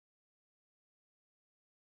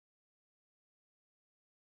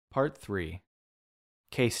Part 3.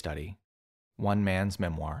 Case Study. One Man's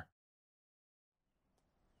Memoir.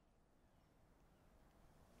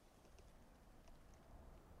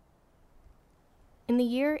 In the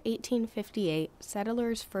year 1858,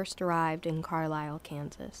 settlers first arrived in Carlisle,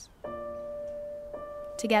 Kansas.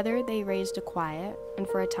 Together, they raised a quiet and,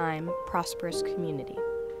 for a time, prosperous community.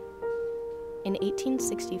 In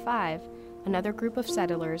 1865, another group of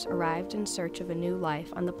settlers arrived in search of a new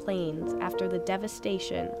life on the plains after the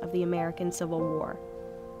devastation of the American Civil War.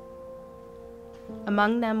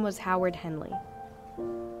 Among them was Howard Henley.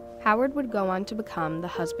 Howard would go on to become the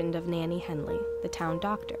husband of Nanny Henley, the town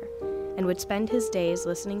doctor, and would spend his days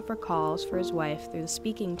listening for calls for his wife through the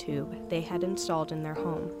speaking tube they had installed in their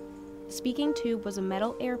home. The speaking tube was a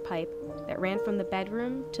metal air pipe that ran from the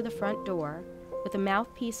bedroom to the front door, with a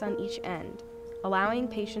mouthpiece on each end, allowing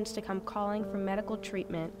patients to come calling for medical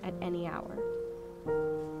treatment at any hour.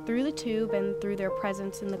 Through the tube and through their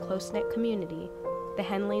presence in the close-knit community, the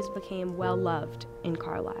Henleys became well-loved in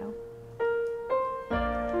Carlisle.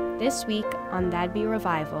 This week on That'd Be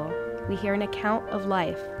Revival, we hear an account of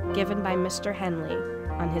life given by Mr. Henley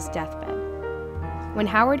on his deathbed. When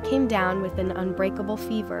Howard came down with an unbreakable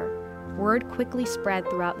fever, word quickly spread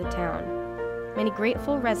throughout the town. Many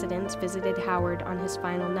grateful residents visited Howard on his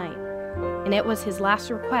final night, and it was his last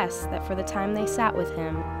request that for the time they sat with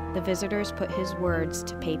him, the visitors put his words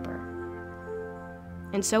to paper.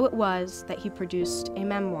 And so it was that he produced a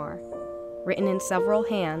memoir, written in several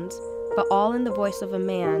hands, but all in the voice of a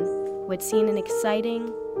man who had seen an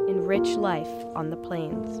exciting and rich life on the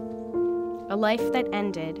plains. A life that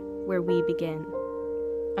ended where we begin,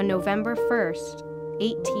 on November 1st,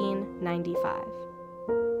 1895.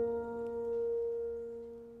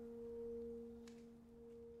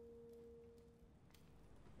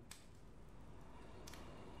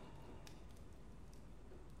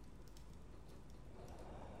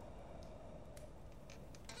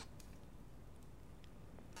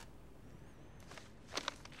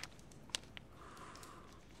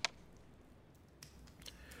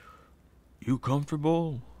 You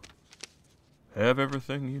comfortable? Have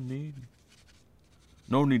everything you need?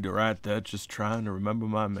 No need to write that, just trying to remember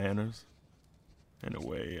my manners.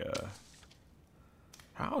 Anyway,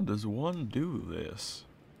 how does one do this?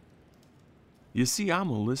 You see, I'm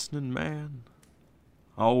a listening man.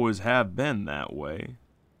 I always have been that way.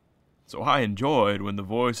 So I enjoyed when the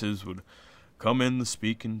voices would come in the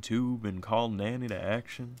speaking tube and call Nanny to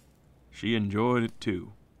action. She enjoyed it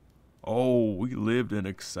too. Oh, we lived an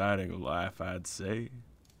exciting life, I'd say.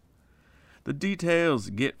 The details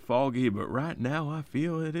get foggy, but right now I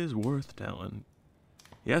feel it is worth telling.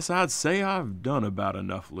 Yes, I'd say I've done about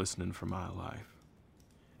enough listening for my life.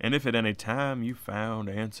 And if at any time you found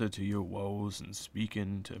answer to your woes in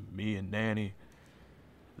speaking to me and Nanny,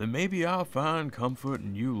 then maybe I'll find comfort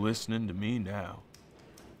in you listening to me now.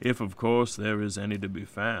 If, of course, there is any to be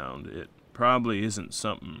found, it probably isn't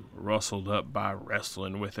something rustled up by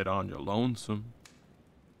wrestling with it on your lonesome.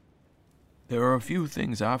 There are a few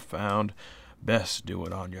things I've found best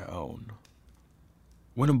doing on your own.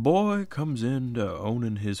 When a boy comes into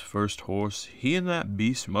owning his first horse, he and that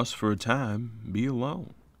beast must for a time be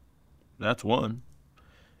alone. That's one,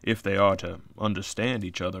 if they are to understand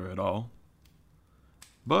each other at all.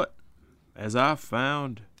 But, as I've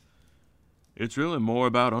found, it's really more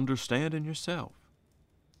about understanding yourself.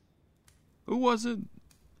 Who was it?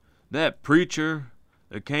 That preacher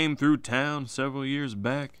that came through town several years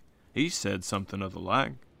back? He said something of the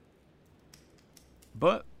like.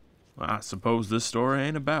 But I suppose this story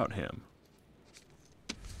ain't about him.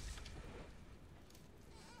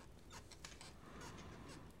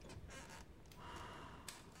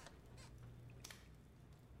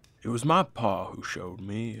 It was my pa who showed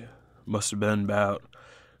me. Must have been about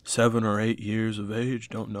 7 or 8 years of age,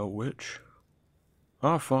 don't know which.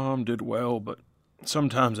 Our farm did well, but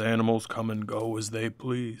sometimes animals come and go as they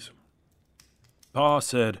please. Pa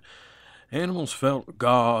said animals felt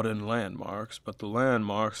God in landmarks, but the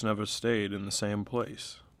landmarks never stayed in the same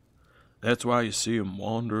place. That's why you see 'em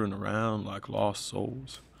wandering around like lost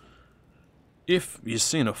souls. If you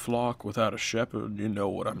seen a flock without a shepherd, you know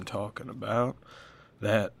what I'm talking about.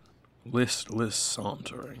 That listless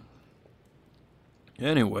sauntering.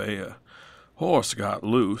 Anyway, a horse got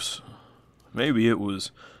loose. Maybe it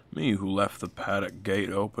was me who left the paddock gate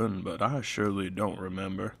open, but I surely don't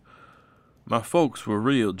remember. My folks were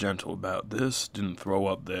real gentle about this, didn't throw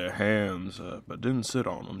up their hands, but didn't sit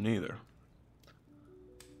on 'em neither.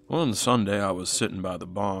 One Sunday I was sitting by the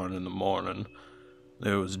barn in the morning.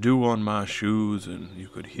 There was dew on my shoes, and you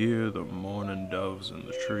could hear the morning doves in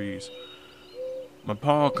the trees. My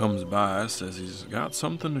pa comes by, says he's got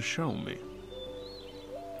something to show me.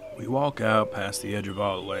 We walk out past the edge of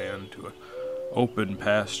our land to an open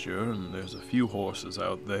pasture, and there's a few horses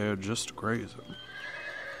out there just grazing.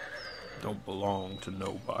 Don't belong to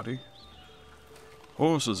nobody.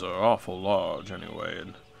 Horses are awful large anyway,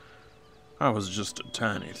 and I was just a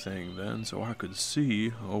tiny thing then, so I could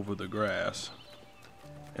see over the grass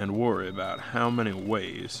and worry about how many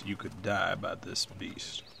ways you could die by this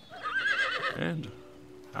beast. And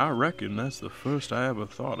I reckon that's the first I ever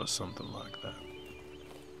thought of something like that.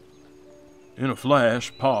 In a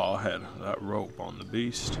flash, Pa had that rope on the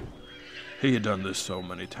beast. He had done this so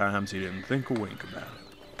many times he didn't think a wink about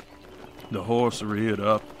it. The horse reared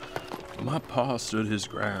up. My pa stood his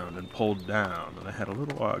ground and pulled down, and they had a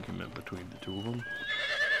little argument between the two of them.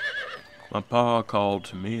 My pa called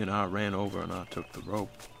to me, and I ran over and I took the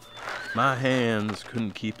rope. My hands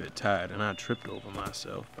couldn't keep it tight, and I tripped over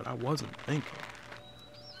myself, but I wasn't thinking.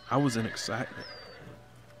 I was in excitement.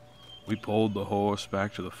 We pulled the horse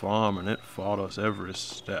back to the farm, and it fought us every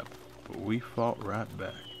step, but we fought right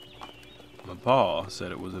back. My pa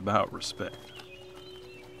said it was about respect.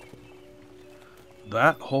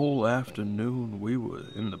 That whole afternoon, we were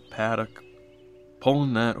in the paddock,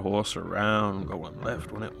 pulling that horse around, going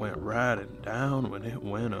left when it went right and down when it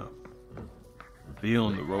went up,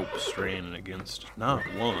 feeling the rope straining against not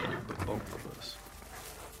one, but both of us.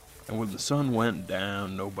 And when the sun went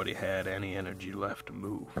down, nobody had any energy left to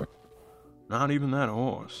move. Not even that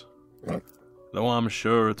horse. Though I'm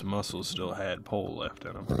sure its muscles still had pull left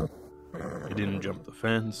in them. It didn't jump the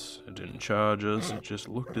fence, it didn't charge us, it just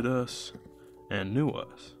looked at us and knew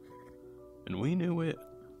us. And we knew it.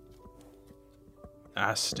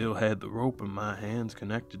 I still had the rope in my hands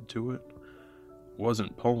connected to it.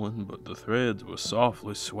 Wasn't pulling, but the threads were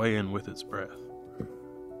softly swaying with its breath.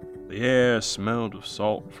 The air smelled of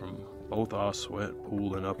salt from both our sweat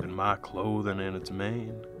pooling up in my clothing and its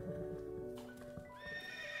mane.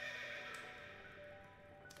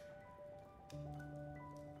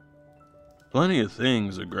 Plenty of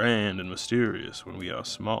things are grand and mysterious when we are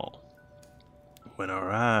small, when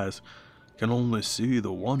our eyes can only see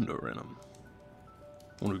the wonder in them.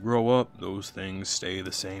 When we grow up, those things stay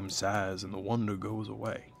the same size and the wonder goes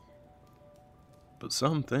away. But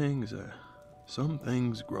some things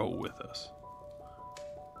grow with us.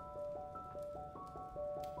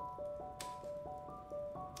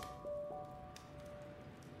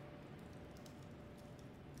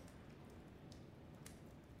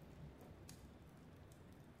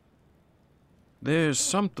 There's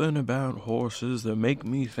something about horses that make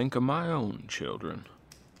me think of my own children.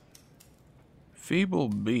 Feeble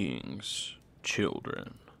beings,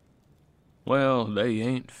 children. Well, they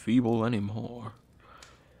ain't feeble anymore.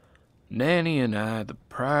 Nanny and I, the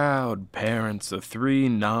proud parents of 3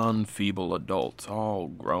 non-feeble adults, all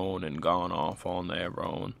grown and gone off on their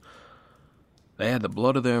own. They had the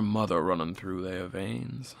blood of their mother running through their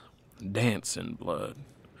veins. Dancing blood.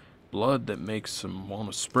 Blood that makes them want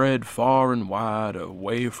to spread far and wide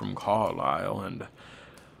away from Carlisle and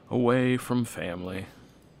away from family.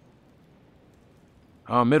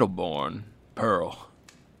 Our middleborn, Pearl.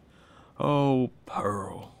 Oh,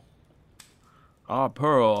 Pearl. Our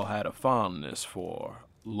Pearl had a fondness for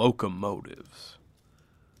locomotives.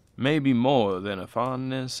 Maybe more than a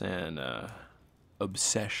fondness, an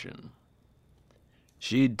obsession.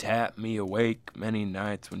 She'd tap me awake many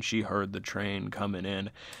nights when she heard the train coming in,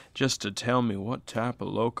 just to tell me what type of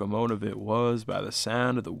locomotive it was by the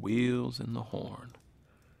sound of the wheels and the horn.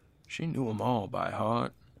 She knew 'em all by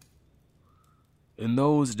heart. In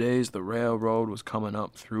those days, the railroad was coming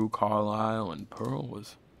up through Carlisle, and Pearl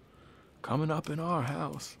was coming up in our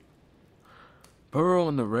house. Pearl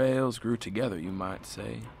and the rails grew together, you might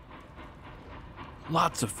say.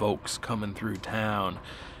 Lots of folks coming through town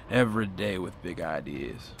every day with big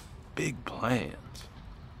ideas, big plans.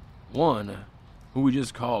 One, who we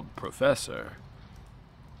just called Professor,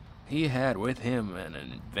 he had with him an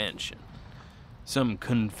invention. Some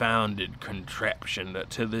confounded contraption that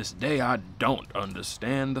to this day I don't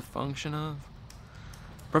understand the function of.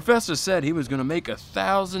 Professor said he was going to make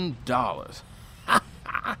 $1,000.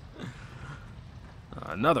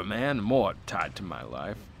 Another man, more tied to my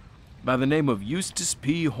life, by the name of Eustace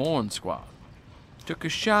P. Hornsquat, took a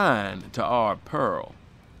shine to our Pearl.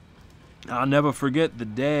 I'll never forget the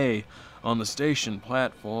day on the station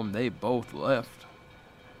platform they both left.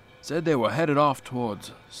 Said they were headed off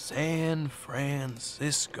towards San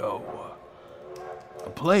Francisco, a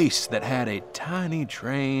place that had a tiny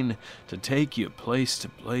train to take you place to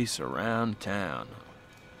place around town.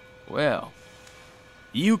 Well,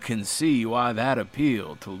 you can see why that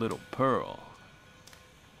appealed to little Pearl.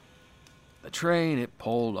 The train, it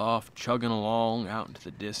pulled off, chugging along out into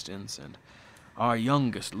the distance, and Our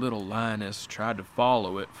youngest little Linus tried to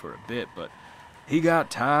follow it for a bit, but he got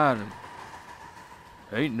tired, and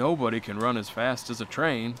ain't nobody can run as fast as a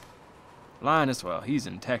train. Linus, well, he's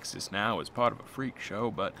in Texas now as part of a freak show,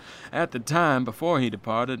 but at the time, before he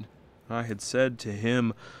departed, I had said to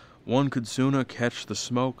him one could sooner catch the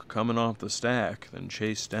smoke coming off the stack than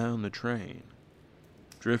chase down the train,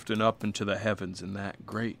 drifting up into the heavens in that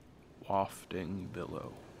great wafting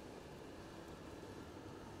billow.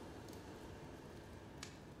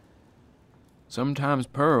 Sometimes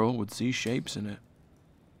Pearl would see shapes in it,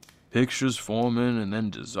 pictures forming and then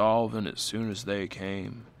dissolving as soon as they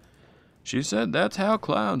came. She said that's how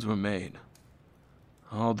clouds were made.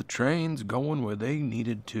 All the trains going where they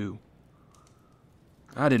needed to.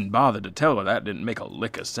 I didn't bother to tell her that didn't make a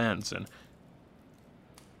lick of sense, and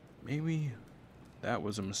maybe that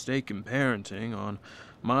was a mistake in parenting on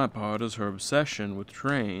my part, as her obsession with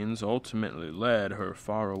trains ultimately led her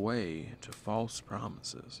far away to false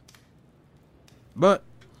promises. But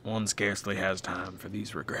one scarcely has time for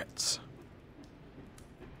these regrets.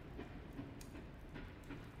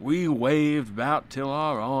 We waved about till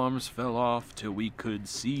our arms fell off, till we could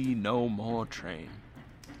see no more train.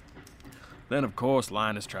 Then, of course,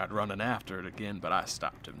 Linus tried running after it again, but I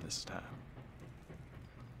stopped him this time.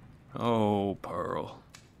 Oh, Pearl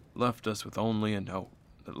left us with only a note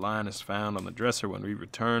that Linus found on the dresser when we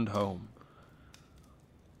returned home.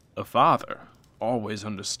 A father always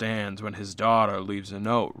understands when his daughter leaves a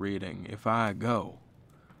note reading, "If I go,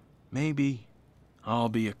 maybe I'll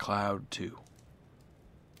be a cloud too."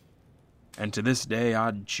 And to this day,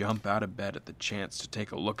 I'd jump out of bed at the chance to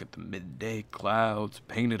take a look at the midday clouds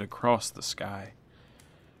painted across the sky,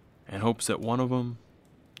 in hopes that one of them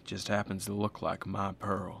just happens to look like my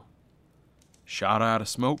Pearl, shot out a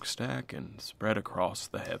smokestack and spread across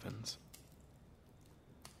the heavens.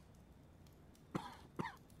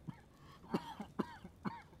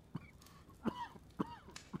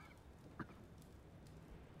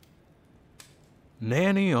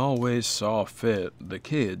 Nanny always saw fit the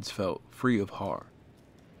kids felt free of heart.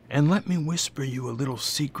 And let me whisper you a little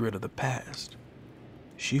secret of the past.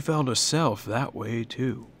 She felt herself that way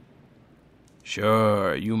too.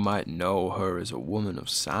 Sure, you might know her as a woman of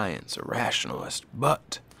science, a rationalist,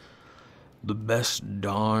 but the best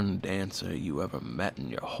darn dancer you ever met in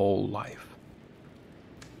your whole life.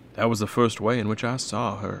 That was the first way in which I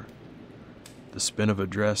saw her. The spin of a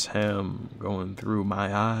dress hem going through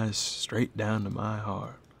my eyes straight down to my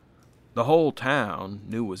heart. The whole town,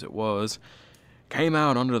 new as it was, came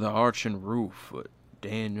out under the arching roof at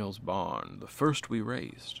Daniel's barn, the first we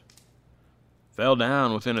raised. Fell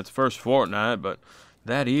down within its first fortnight, but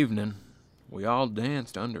that evening we all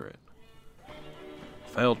danced under it.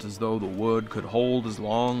 Felt as though the wood could hold as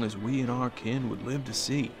long as we and our kin would live to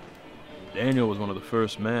see. Daniel was one of the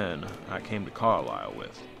first men I came to Carlisle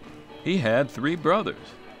with. He had 3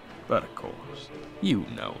 brothers, but of course, you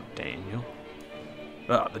know Daniel.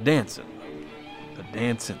 The dancing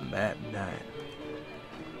that night.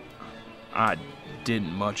 I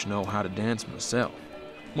didn't much know how to dance myself.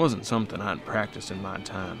 Wasn't something I'd practiced in my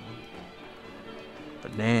time.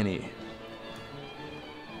 But Nanny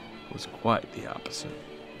was quite the opposite.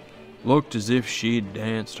 Looked as if she'd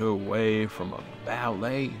danced her way from a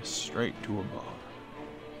ballet straight to a bar.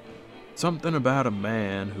 Something about a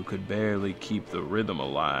man who could barely keep the rhythm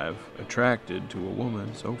alive, attracted to a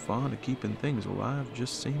woman so fond of keeping things alive,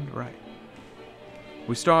 just seemed right.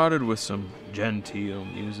 We started with some genteel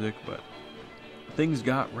music, but things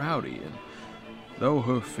got rowdy, and though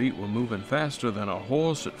her feet were moving faster than a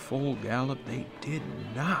horse at full gallop, they did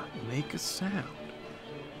not make a sound.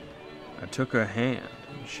 I took her hand,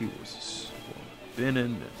 and she was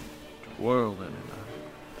spinning and twirling, and I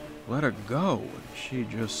let her go, and she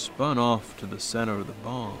just spun off to the center of the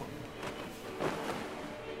barn,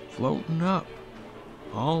 floating up,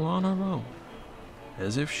 all on her own,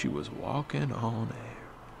 as if she was walking on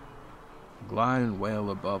air, gliding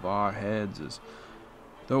well above our heads as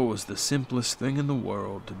though it was the simplest thing in the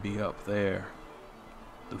world to be up there.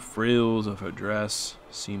 The frills of her dress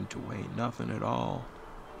seemed to weigh nothing at all,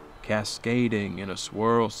 cascading in a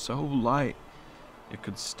swirl so light it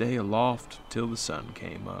could stay aloft till the sun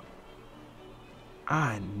came up.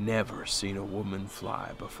 I never seen a woman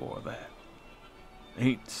fly before that.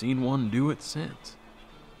 Ain't seen one do it since.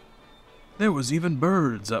 There was even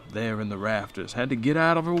birds up there in the rafters, had to get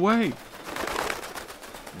out of her way.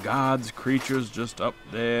 God's creatures just up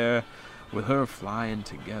there with her flying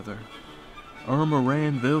together. Irma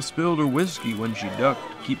Ranville spilled her whiskey when she ducked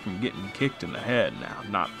to keep from getting kicked in the head. Now,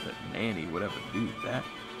 not that Nanny would ever do that.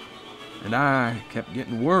 And I kept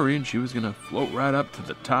getting worried she was going to float right up to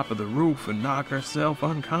the top of the roof and knock herself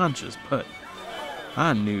unconscious, but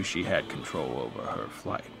I knew she had control over her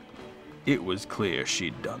flight. It was clear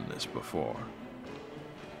she'd done this before.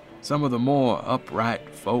 Some of the more upright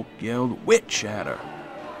folk yelled "witch" at her,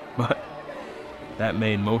 but that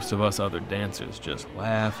made most of us other dancers just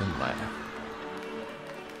laugh and laugh.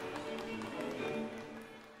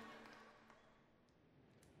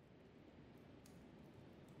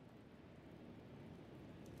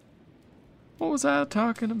 What was I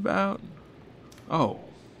talking about? Oh,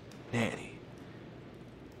 Nanny.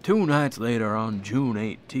 2 nights later, on June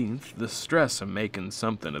 18th, the stress of making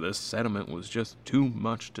something of this settlement was just too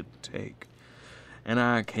much to take, and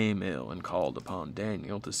I came ill and called upon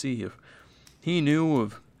Daniel to see if he knew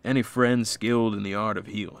of any friends skilled in the art of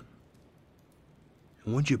healing.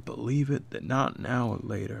 And would you believe it that not an hour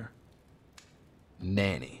later,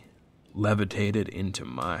 Nanny levitated into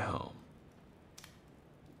my home.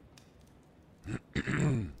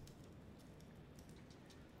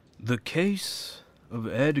 The case of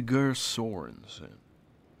Edgar Sorensen.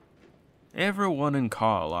 Everyone in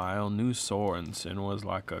Carlisle knew Sorensen was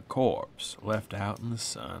like a corpse left out in the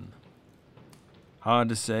sun. Hard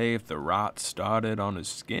to say if the rot started on his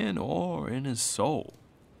skin or in his soul.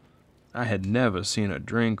 I had never seen a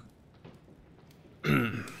drink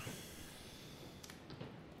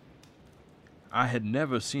I had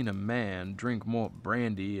never seen a man drink more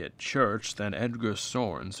brandy at church than Edgar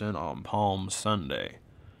Sorensen on Palm Sunday.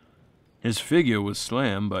 His figure was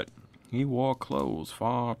slim, but he wore clothes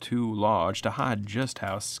far too large to hide just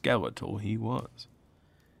how skeletal he was.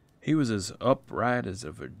 He was as upright as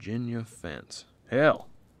a Virginia fence. Hell,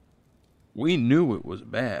 we knew it was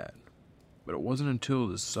bad, but it wasn't until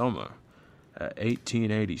the summer of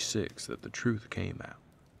 1886 that the truth came out.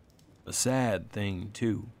 A sad thing,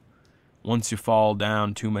 too. Once you fall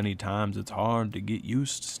down too many times, it's hard to get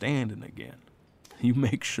used to standing again. You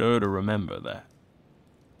make sure to remember that.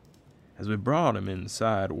 As we brought him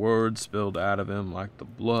inside, words spilled out of him like the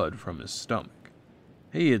blood from his stomach.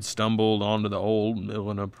 He had stumbled onto the old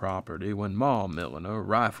Milliner property when Ma Milliner,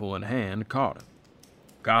 rifle in hand, caught him.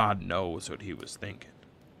 God knows what he was thinking.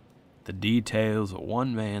 The details of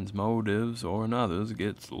one man's motives or another's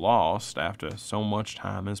gets lost after so much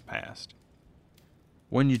time has passed.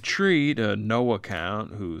 When you treat a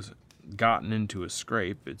no-account who's gotten into a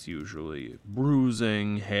scrape, it's usually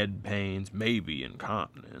bruising, head pains, maybe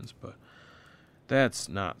incontinence, but that's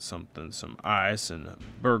not something some ice and a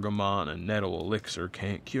bergamot and nettle elixir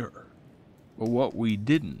can't cure. But what we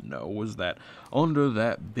didn't know was that under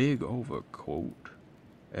that big overcoat,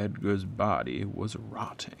 Edgar's body was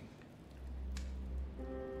rotting.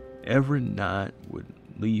 Every night would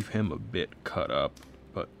leave him a bit cut up,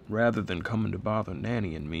 but rather than coming to bother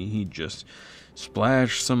Nanny and me, he'd just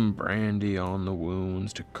splash some brandy on the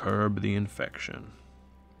wounds to curb the infection.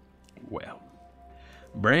 Well,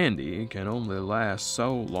 brandy can only last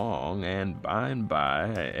so long, and by,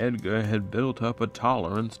 Edgar had built up a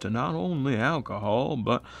tolerance to not only alcohol,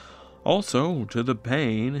 but also to the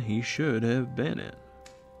pain he should have been in.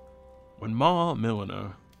 When Ma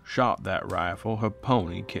Milliner shot that rifle, her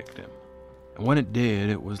pony kicked him, and when it did,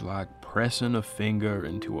 it was like pressing a finger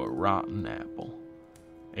into a rotten apple.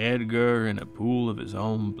 Edgar, in a pool of his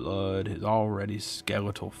own blood, his already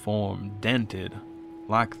skeletal form dented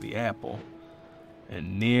like the apple,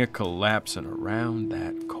 and near collapsing around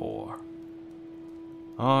that core.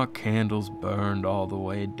 Our candles burned all the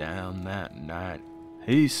way down that night.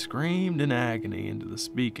 He screamed in agony into the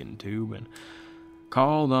speaking tube and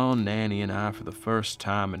called on Nanny and I for the first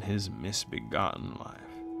time in his misbegotten life.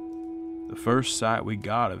 The first sight we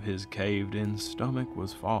got of his caved-in stomach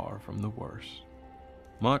was far from the worst.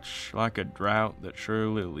 Much like a drought that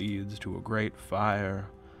surely leads to a great fire,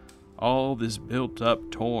 all this built-up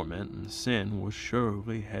torment and sin was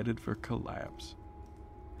surely headed for collapse.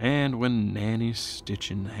 And when Nanny's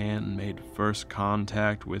stitching hand made first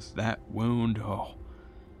contact with that wound,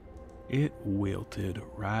 it wilted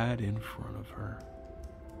right in front of her.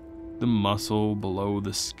 The muscle below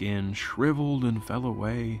the skin shriveled and fell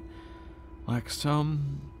away like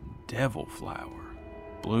some devil flower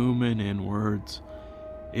blooming inwards.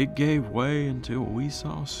 It gave way until we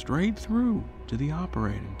saw straight through to the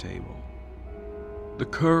operating table. The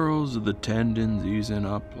curls of the tendons easing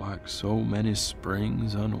up like so many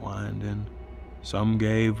springs unwinding. Some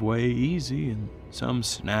gave way easy and some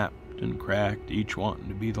snapped and cracked, each wanting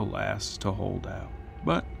to be the last to hold out.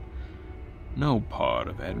 But no part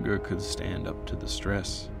of Edgar could stand up to the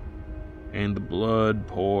stress, and the blood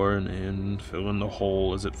pouring in, filling the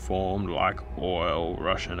hole as it formed like oil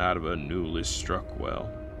rushing out of a newly struck well.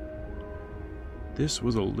 This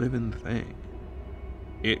was a living thing,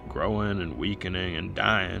 it growing and weakening and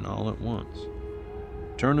dying all at once,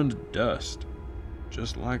 turning to dust,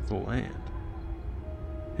 just like the land.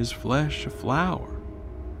 His flesh a flower,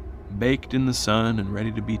 baked in the sun and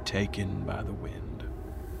ready to be taken by the wind.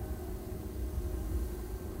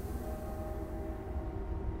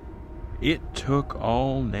 It took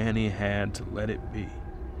all Nanny had to let it be,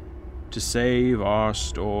 to save our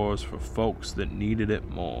stores for folks that needed it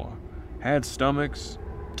more, had stomachs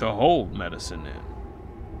to hold medicine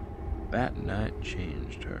in. That night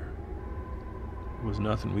changed her. There was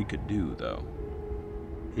nothing we could do, though.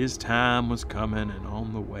 His time was coming, and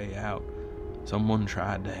on the way out, someone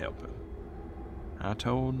tried to help him. I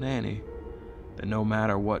told Nanny that no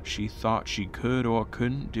matter what she thought she could or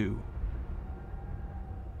couldn't do,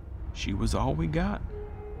 she was all we got.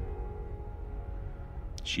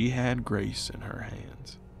 She had grace in her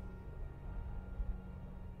hands.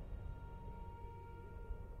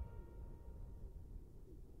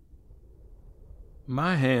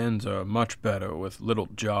 My hands are much better with little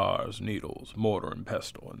jars, needles, mortar and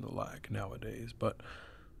pestle and the like nowadays, but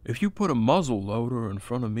if you put a muzzle loader in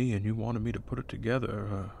front of me and you wanted me to put it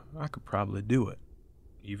together, I could probably do it,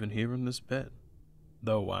 even here in this bed,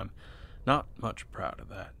 though I'm not much proud of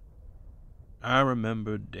that. I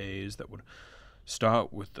remember days that would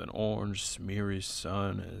start with an orange, smeary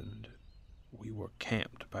sun, and we were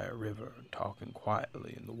camped by a river and talking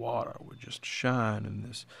quietly, and the water would just shine in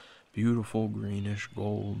this beautiful greenish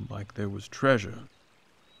gold like there was treasure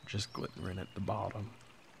just glittering at the bottom.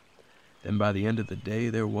 Then by the end of the day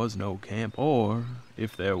there was no camp, or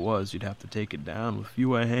if there was, you'd have to take it down with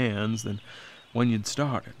fewer hands than when you'd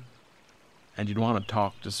started. And you'd want to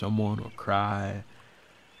talk to someone or cry,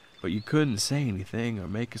 but you couldn't say anything or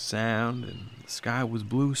make a sound, and the sky was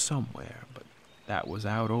blue somewhere, but that was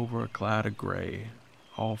out over a cloud of gray,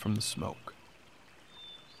 all from the smoke.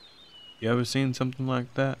 You ever seen something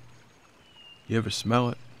like that? You ever smell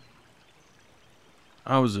it?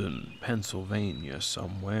 I was in Pennsylvania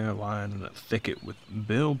somewhere, lying in a thicket with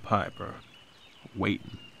Bill Piper,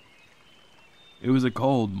 waiting. It was a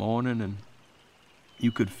cold morning, and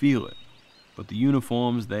you could feel it, but the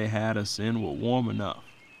uniforms they had us in were warm enough.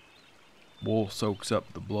 Wool soaks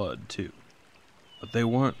up the blood, too, but they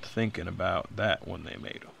weren't thinking about that when they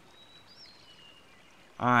made 'em.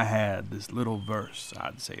 I had this little verse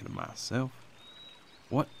I'd say to myself.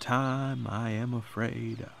 What time I am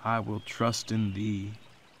afraid, I will trust in thee.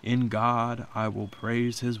 In God I will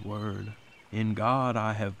praise his word. In God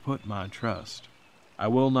I have put my trust. I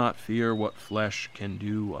will not fear what flesh can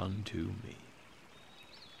do unto me.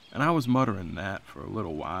 And I was muttering that for a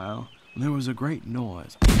little while, when there was a great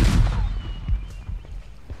noise.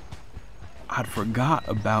 I'd forgot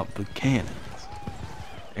about the cannons.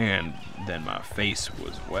 And then my face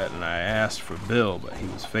was wet, and I asked for Bill, but he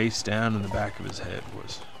was face down and the back of his head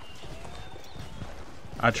was...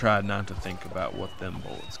 I tried not to think about what them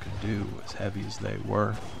bullets could do, as heavy as they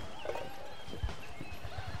were.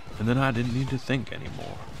 And then I didn't need to think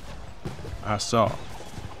anymore. I saw.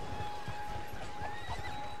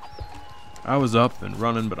 I was up and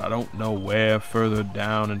running, but I don't know where, further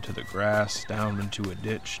down into the grass, down into a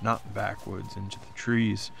ditch, not backwards into the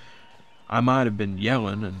trees. I might have been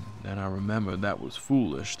yelling, and then I remembered that was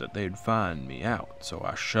foolish, that they'd find me out, so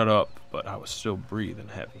I shut up, but I was still breathing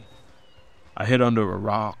heavy. I hid under a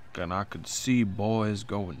rock, and I could see boys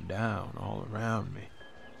going down all around me.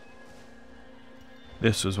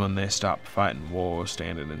 This was when they stopped fighting war,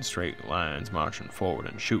 standing in straight lines, marching forward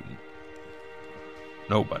and shooting.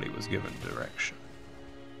 Nobody was given direction.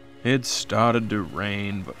 It started to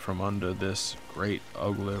rain, but from under this great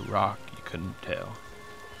ugly rock you couldn't tell.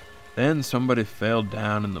 Then somebody fell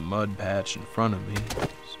down in the mud patch in front of me,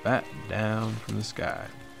 spat down from the sky.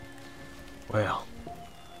 Well,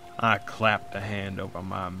 I clapped a hand over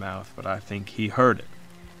my mouth, but I think he heard it,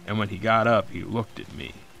 and when he got up, he looked at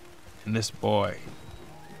me. And this boy,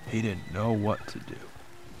 he didn't know what to do.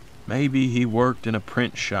 Maybe he worked in a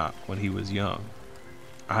print shop when he was young.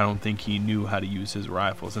 I don't think he knew how to use his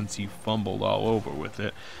rifle, since he fumbled all over with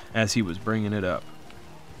it as he was bringing it up.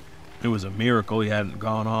 It was a miracle he hadn't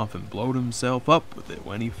gone off and blowed himself up with it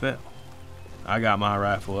when he fell. I got my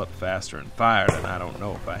rifle up faster and fired, and I don't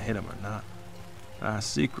know if I hit him or not. I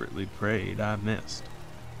secretly prayed I missed.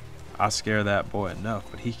 I scare that boy enough,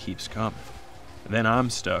 but he keeps coming. And then I'm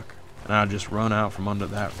stuck, and I just run out from under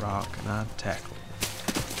that rock and I tackle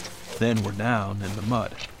him. Then we're down in the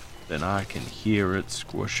mud. Then I can hear it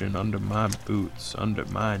squishing under my boots, under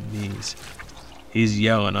my knees. He's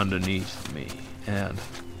yelling underneath me, and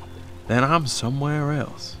then I'm somewhere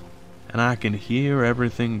else. And I can hear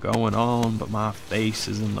everything going on, but my face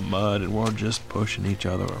is in the mud and we're just pushing each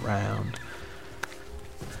other around.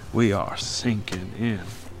 We are sinking in.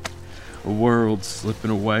 A world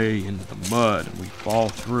slipping away into the mud, and we fall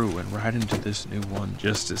through and right into this new one,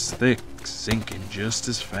 just as thick, sinking just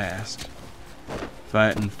as fast,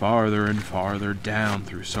 fighting farther and farther down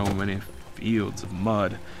through so many fields of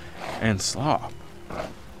mud and slop.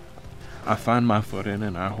 I find my footing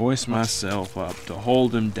and I hoist myself up to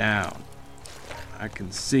hold him down. I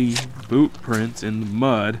can see boot prints in the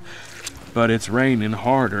mud, but it's raining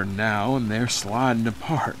harder now and they're sliding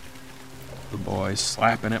apart. The boy's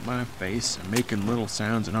slapping at my face and making little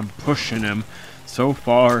sounds, and I'm pushing him so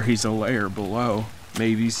far he's a layer below,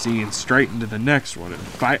 maybe seeing straight into the next one and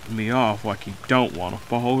fighting me off like he don't want to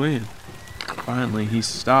fall in. Finally, he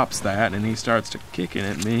stops that and he starts to kicking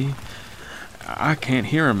at me. I can't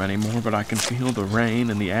hear him anymore, but I can feel the rain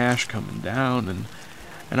and the ash coming down,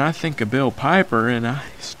 and I think of Bill Piper and I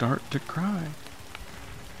start to cry.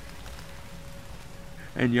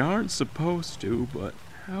 And you aren't supposed to, but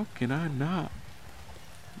how can I not?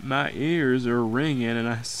 My ears are ringing and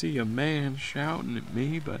I see a man shouting at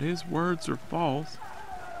me, but his words are false.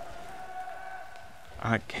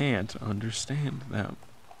 I can't understand them.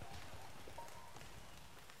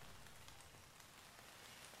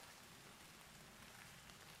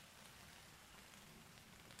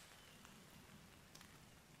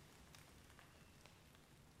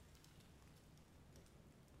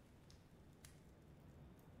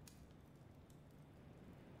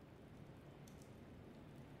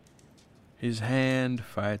 His hand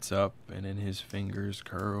fights up, and in his fingers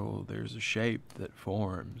curl there's a shape that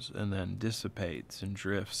forms and then dissipates and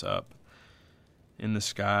drifts up in the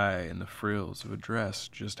sky and the frills of a dress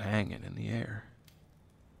just hanging in the air.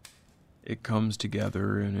 It comes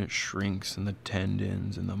together and it shrinks, and the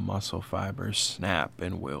tendons and the muscle fibers snap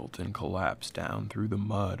and wilt and collapse down through the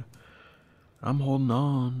mud. I'm holding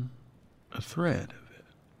on a thread of it,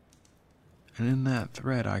 and in that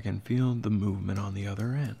thread I can feel the movement on the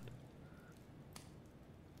other end.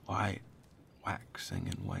 Light, waxing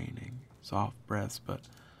and waning, soft breaths, but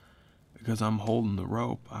because I'm holding the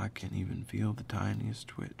rope, I can even feel the tiniest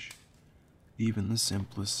twitch, even the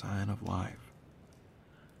simplest sign of life.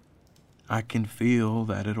 I can feel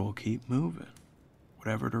that it'll keep moving,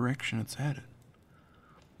 whatever direction it's headed.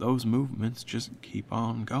 Those movements just keep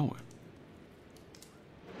on going.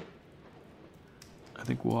 I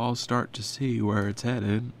think we'll all start to see where it's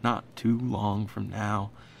headed not too long from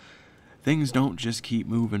now. Things don't just keep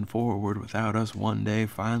moving forward without us one day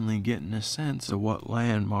finally getting a sense of what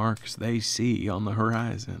landmarks they see on the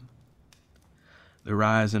horizon. The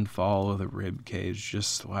rise and fall of the rib cage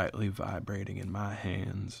just slightly vibrating in my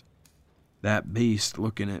hands. That beast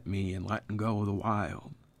looking at me and letting go of the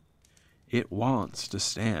wild. It wants to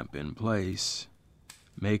stamp in place,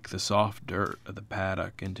 make the soft dirt of the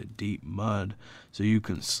paddock into deep mud so you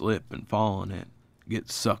can slip and fall in it,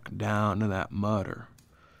 get sucked down to that mud, or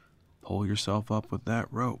pull yourself up with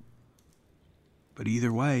that rope. But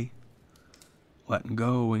either way, letting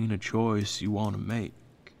go ain't a choice you want to make.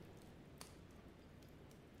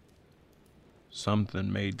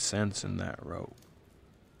 Something made sense in that rope.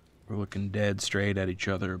 We're looking dead straight at each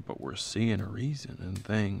other, but we're seeing a reason in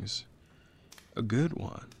things. A good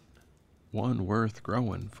one. One worth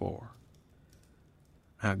growing for.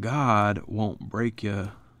 Now, God won't break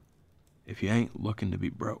you if you ain't looking to be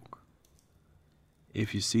broke.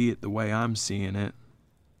 If you see it the way I'm seeing it,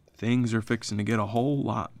 things are fixing to get a whole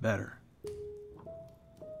lot better.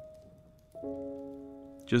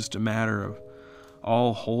 Just a matter of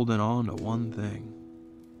all holding on to one thing.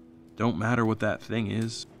 Don't matter what that thing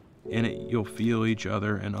is. In it, you'll feel each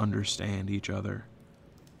other and understand each other.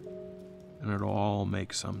 And it'll all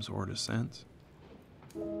make some sort of sense.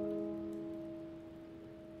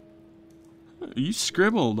 You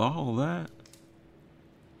scribbled all that.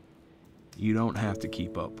 You don't have to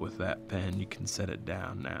keep up with that pen. You can set it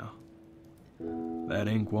down now. That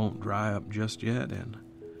ink won't dry up just yet, and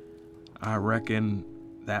I reckon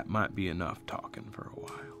that might be enough talking for a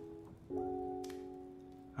while.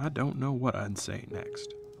 I don't know what I'd say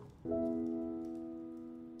next.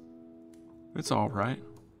 It's all right.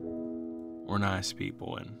 We're nice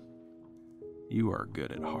people, and you are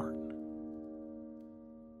good at heart.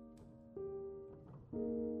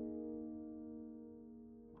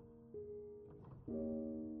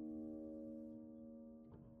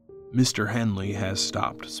 Mr. Henley has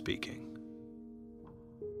stopped speaking.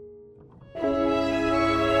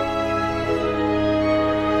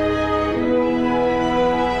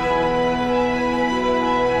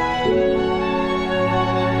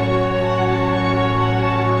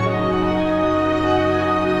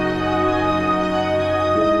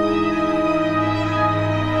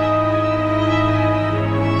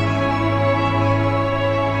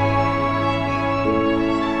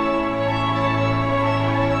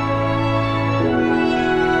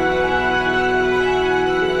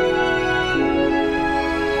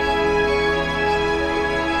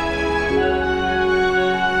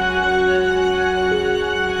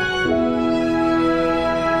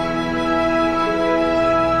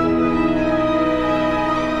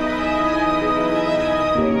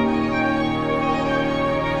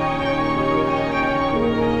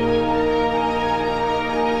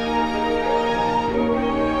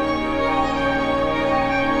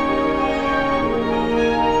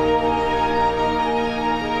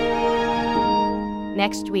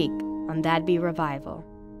 next week on That'd Be Revival.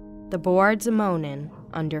 The board's a-moanin'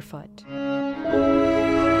 underfoot.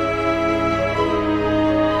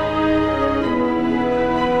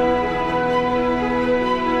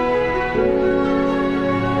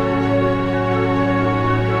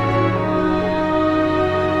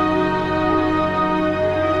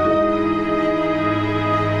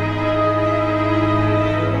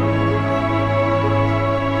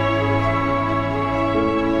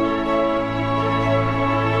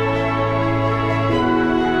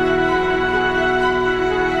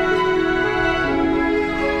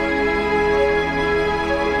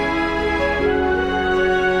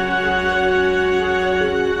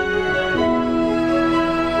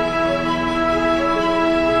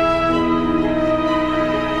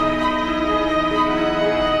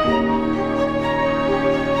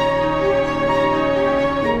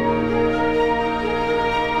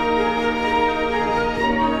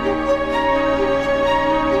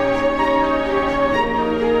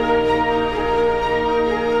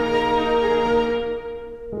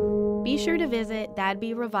 Be sure to visit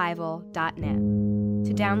that'dberevival.net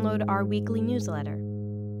to download our weekly newsletter.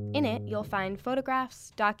 In it, you'll find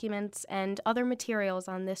photographs, documents, and other materials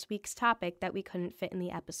on this week's topic that we couldn't fit in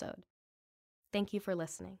the episode. Thank you for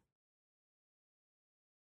listening.